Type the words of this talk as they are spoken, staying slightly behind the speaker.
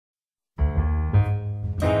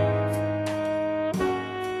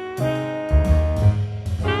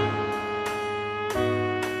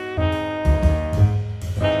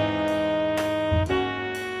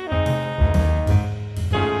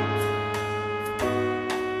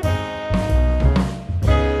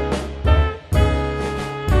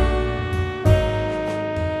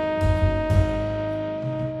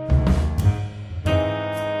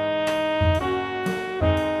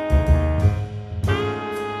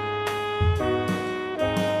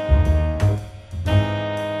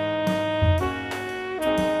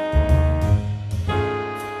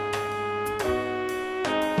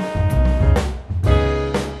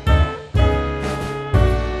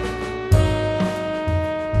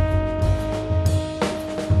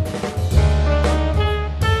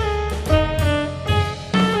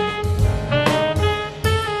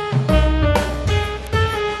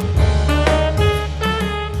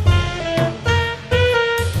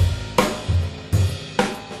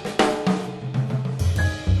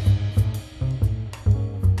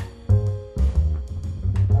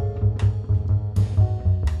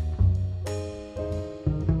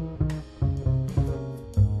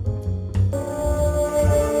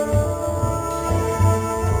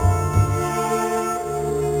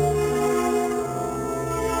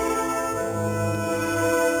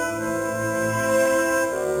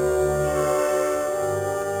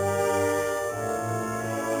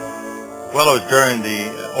Well, it was during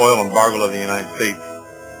the oil embargo of the United States.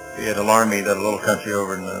 It alarmed me that a little country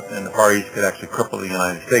over in the Far East could actually cripple the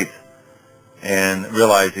United States. And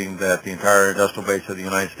realizing that the entire industrial base of the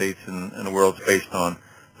United States and the world is based on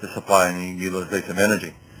the supply and the utilization of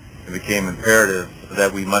energy, it became imperative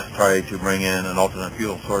that we must try to bring in an alternate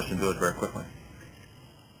fuel source and do it very quickly.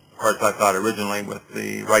 Of course, I thought originally with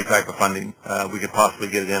the right type of funding, we could possibly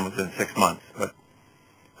get it in within 6 months. But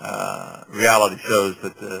reality shows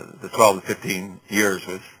that the 12 to 15 years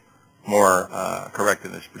was more correct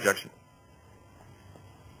in this projection.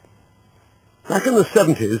 Back in the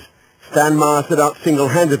 70s, Stan Meyer set out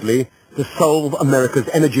single-handedly to solve America's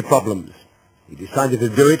energy problems. He decided to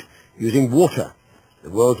do it using water, the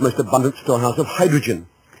world's most abundant storehouse of hydrogen,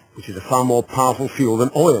 which is a far more powerful fuel than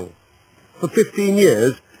oil. For 15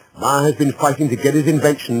 years, Meyer has been fighting to get his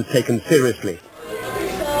inventions taken seriously.